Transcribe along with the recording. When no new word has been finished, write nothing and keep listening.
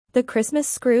The Christmas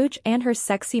Scrooge and Her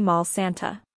Sexy Mall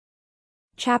Santa.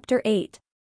 Chapter 8.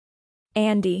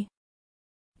 Andy.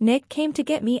 Nick came to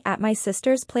get me at my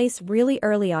sister's place really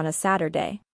early on a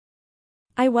Saturday.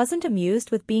 I wasn't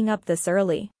amused with being up this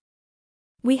early.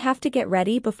 We have to get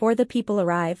ready before the people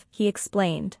arrive, he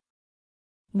explained.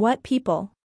 What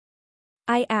people?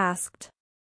 I asked.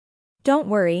 Don't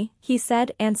worry, he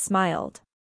said and smiled.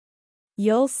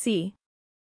 You'll see.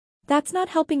 That's not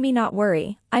helping me not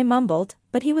worry, I mumbled,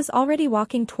 but he was already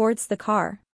walking towards the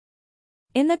car.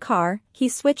 In the car, he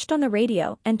switched on the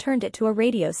radio and turned it to a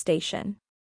radio station.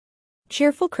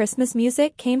 Cheerful Christmas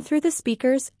music came through the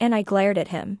speakers and I glared at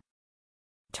him.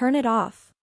 Turn it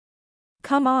off.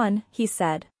 Come on, he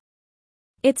said.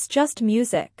 It's just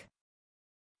music.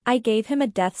 I gave him a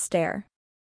death stare.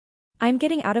 I'm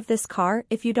getting out of this car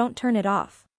if you don't turn it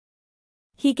off.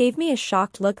 He gave me a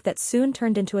shocked look that soon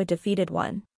turned into a defeated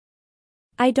one.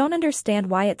 I don't understand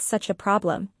why it's such a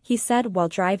problem, he said while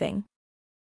driving.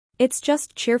 It's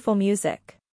just cheerful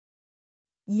music.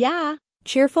 Yeah,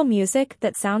 cheerful music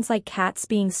that sounds like cats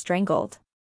being strangled.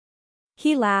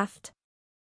 He laughed.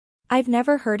 I've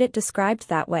never heard it described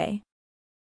that way.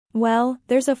 Well,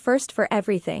 there's a first for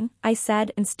everything, I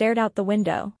said and stared out the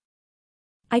window.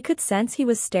 I could sense he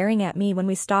was staring at me when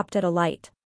we stopped at a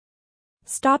light.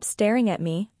 Stop staring at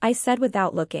me, I said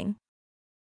without looking.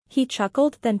 He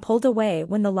chuckled then pulled away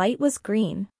when the light was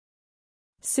green.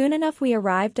 Soon enough we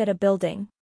arrived at a building.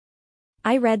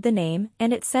 I read the name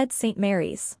and it said St.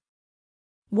 Mary's.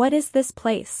 What is this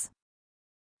place?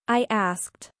 I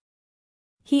asked.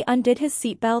 He undid his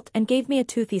seatbelt and gave me a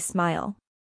toothy smile.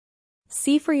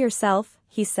 See for yourself,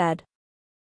 he said.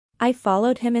 I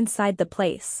followed him inside the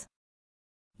place.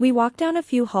 We walked down a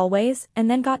few hallways and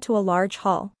then got to a large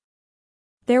hall.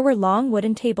 There were long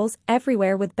wooden tables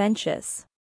everywhere with benches.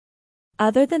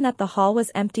 Other than that, the hall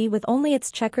was empty with only its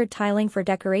checkered tiling for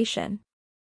decoration.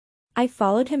 I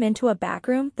followed him into a back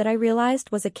room that I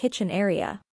realized was a kitchen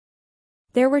area.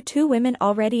 There were two women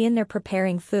already in there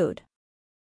preparing food.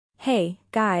 Hey,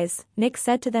 guys, Nick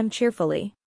said to them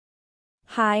cheerfully.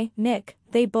 Hi, Nick,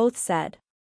 they both said.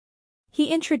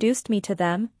 He introduced me to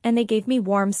them, and they gave me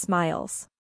warm smiles.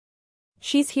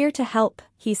 She's here to help,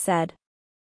 he said.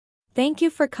 Thank you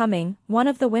for coming, one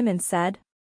of the women said.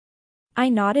 I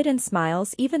nodded and smiled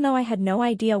even though I had no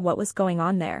idea what was going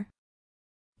on there.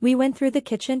 We went through the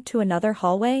kitchen to another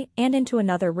hallway and into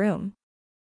another room.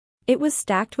 It was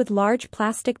stacked with large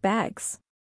plastic bags.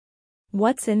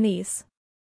 What's in these?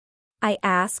 I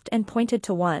asked and pointed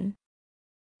to one.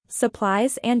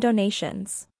 Supplies and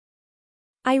donations.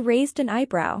 I raised an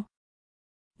eyebrow.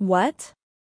 What?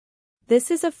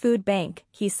 This is a food bank,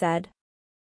 he said.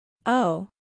 Oh.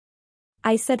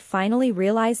 I said, finally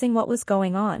realizing what was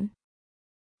going on.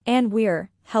 And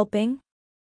we're helping?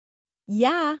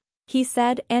 Yeah, he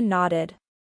said and nodded.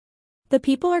 The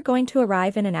people are going to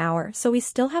arrive in an hour, so we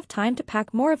still have time to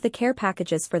pack more of the care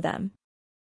packages for them.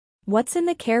 What's in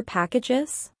the care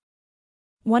packages?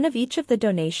 One of each of the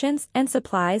donations and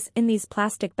supplies in these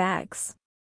plastic bags.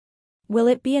 Will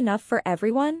it be enough for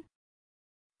everyone?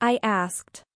 I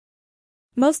asked.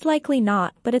 Most likely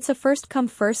not, but it's a first come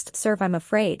first serve, I'm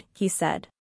afraid, he said.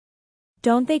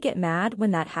 Don't they get mad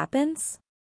when that happens?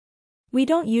 We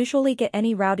don't usually get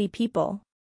any rowdy people.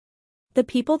 The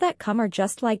people that come are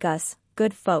just like us,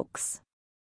 good folks.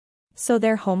 So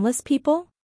they're homeless people?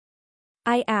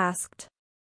 I asked.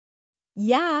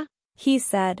 Yeah, he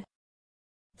said.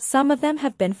 Some of them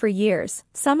have been for years,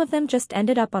 some of them just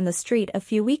ended up on the street a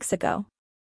few weeks ago.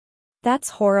 That's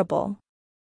horrible.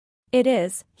 It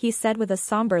is, he said with a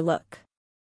somber look.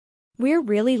 We're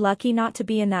really lucky not to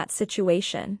be in that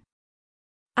situation.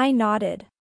 I nodded.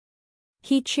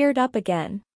 He cheered up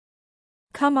again.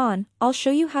 Come on, I'll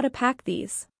show you how to pack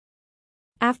these.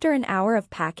 After an hour of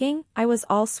packing, I was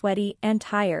all sweaty and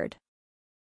tired.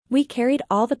 We carried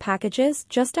all the packages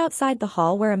just outside the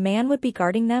hall where a man would be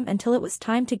guarding them until it was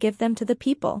time to give them to the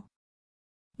people.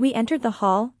 We entered the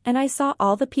hall, and I saw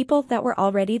all the people that were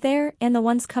already there and the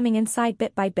ones coming inside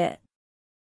bit by bit.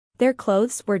 Their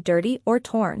clothes were dirty or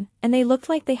torn, and they looked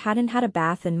like they hadn't had a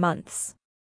bath in months.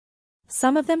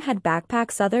 Some of them had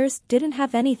backpacks, others didn't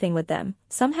have anything with them,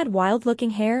 some had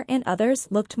wild-looking hair and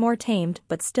others looked more tamed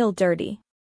but still dirty.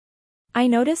 I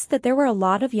noticed that there were a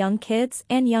lot of young kids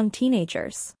and young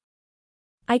teenagers.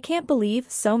 I can't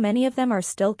believe so many of them are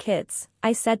still kids,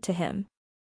 I said to him.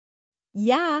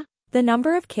 Yeah, the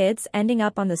number of kids ending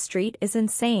up on the street is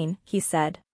insane, he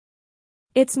said.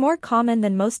 It's more common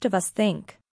than most of us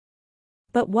think.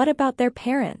 But what about their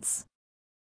parents?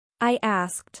 I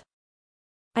asked.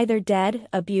 Either dead,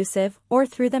 abusive, or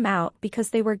threw them out because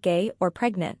they were gay or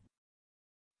pregnant.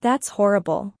 That's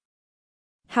horrible.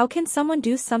 How can someone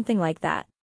do something like that?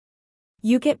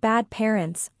 You get bad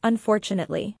parents,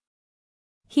 unfortunately.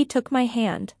 He took my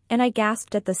hand, and I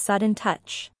gasped at the sudden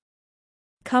touch.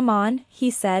 Come on,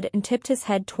 he said and tipped his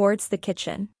head towards the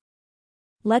kitchen.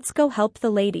 Let's go help the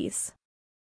ladies.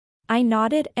 I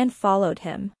nodded and followed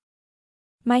him.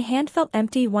 My hand felt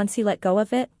empty once he let go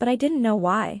of it, but I didn't know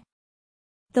why.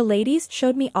 The ladies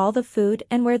showed me all the food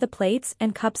and where the plates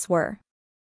and cups were.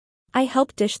 I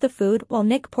helped dish the food while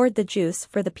Nick poured the juice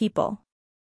for the people.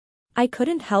 I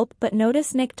couldn't help but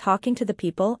notice Nick talking to the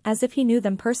people as if he knew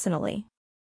them personally.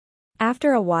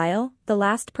 After a while, the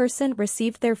last person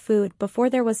received their food before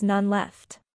there was none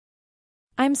left.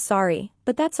 I'm sorry,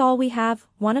 but that's all we have,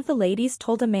 one of the ladies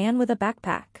told a man with a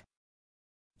backpack.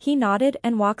 He nodded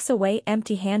and walks away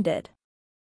empty-handed.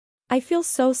 I feel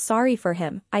so sorry for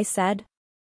him, I said.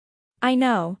 I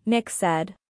know, Nick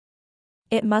said.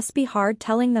 It must be hard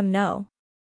telling them no.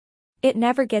 It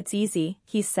never gets easy,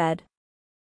 he said.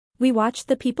 We watched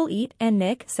the people eat and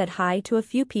Nick said hi to a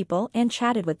few people and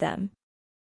chatted with them.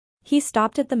 He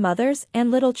stopped at the mothers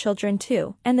and little children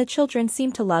too, and the children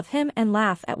seemed to love him and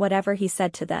laugh at whatever he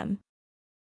said to them.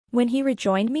 When he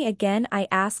rejoined me again, I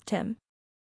asked him.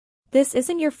 This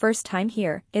isn't your first time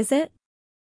here, is it?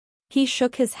 He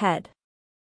shook his head.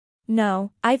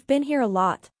 No, I've been here a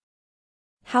lot.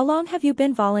 How long have you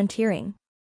been volunteering?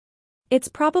 It's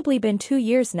probably been 2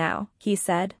 years now, he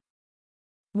said.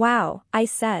 Wow, I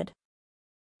said.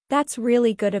 That's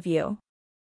really good of you.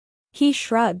 He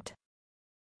shrugged.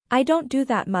 I don't do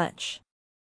that much.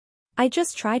 I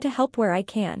just try to help where I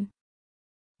can.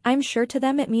 I'm sure to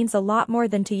them it means a lot more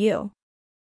than to you.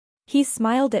 He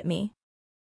smiled at me.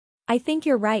 I think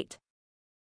you're right.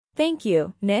 Thank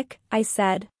you, Nick, I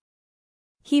said.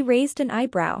 He raised an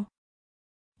eyebrow.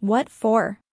 What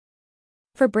for?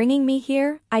 For bringing me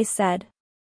here, I said.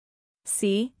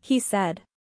 See, he said.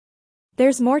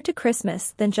 There's more to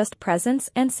Christmas than just presents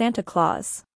and Santa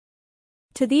Claus.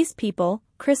 To these people,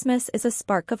 Christmas is a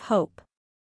spark of hope.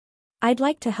 I'd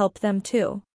like to help them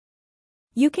too.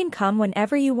 You can come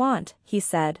whenever you want, he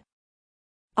said.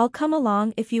 I'll come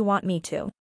along if you want me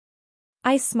to.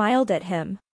 I smiled at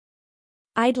him.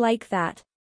 I'd like that.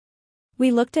 We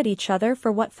looked at each other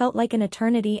for what felt like an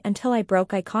eternity until I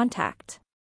broke eye contact.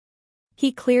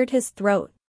 He cleared his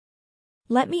throat.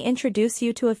 Let me introduce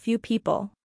you to a few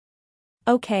people.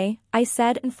 Okay, I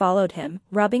said and followed him,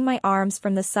 rubbing my arms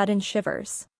from the sudden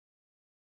shivers.